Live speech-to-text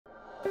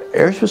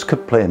Airships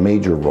could play a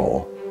major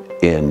role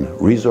in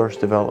resource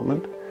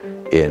development,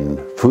 in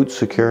food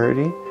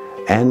security,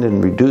 and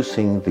in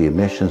reducing the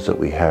emissions that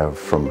we have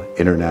from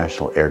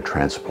international air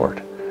transport.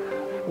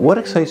 What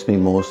excites me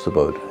most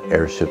about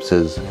airships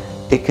is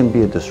it can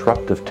be a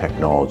disruptive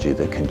technology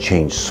that can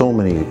change so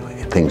many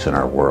things in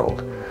our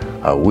world.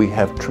 We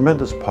have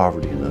tremendous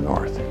poverty in the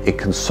north. It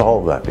can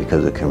solve that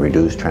because it can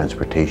reduce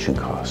transportation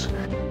costs.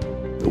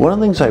 One of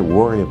the things I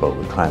worry about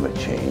with climate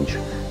change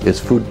is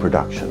food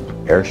production.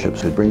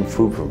 Airships would bring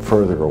food from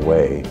further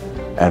away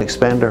and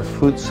expand our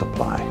food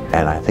supply,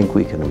 and I think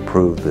we can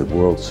improve the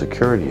world's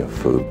security of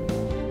food.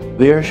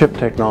 The airship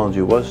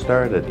technology was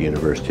started at the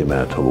University of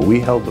Manitoba. We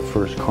held the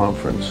first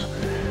conference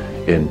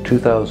in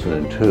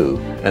 2002,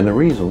 and the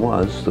reason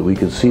was that we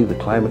could see the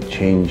climate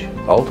change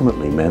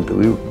ultimately meant that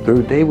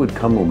the day would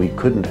come when we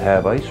couldn't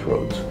have ice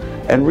roads.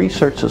 And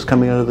research is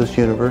coming out of this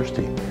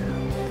university.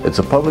 It's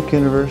a public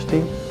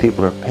university.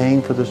 People are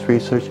paying for this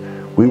research.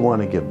 We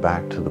want to give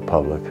back to the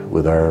public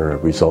with our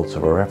results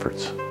of our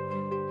efforts.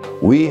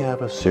 We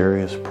have a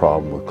serious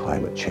problem with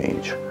climate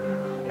change,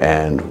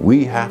 and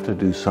we have to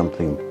do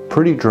something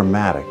pretty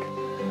dramatic,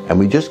 and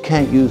we just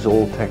can't use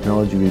old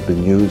technology we've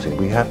been using.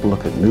 We have to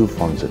look at new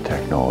forms of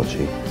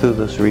technology. Through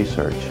this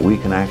research, we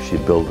can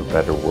actually build a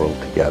better world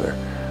together.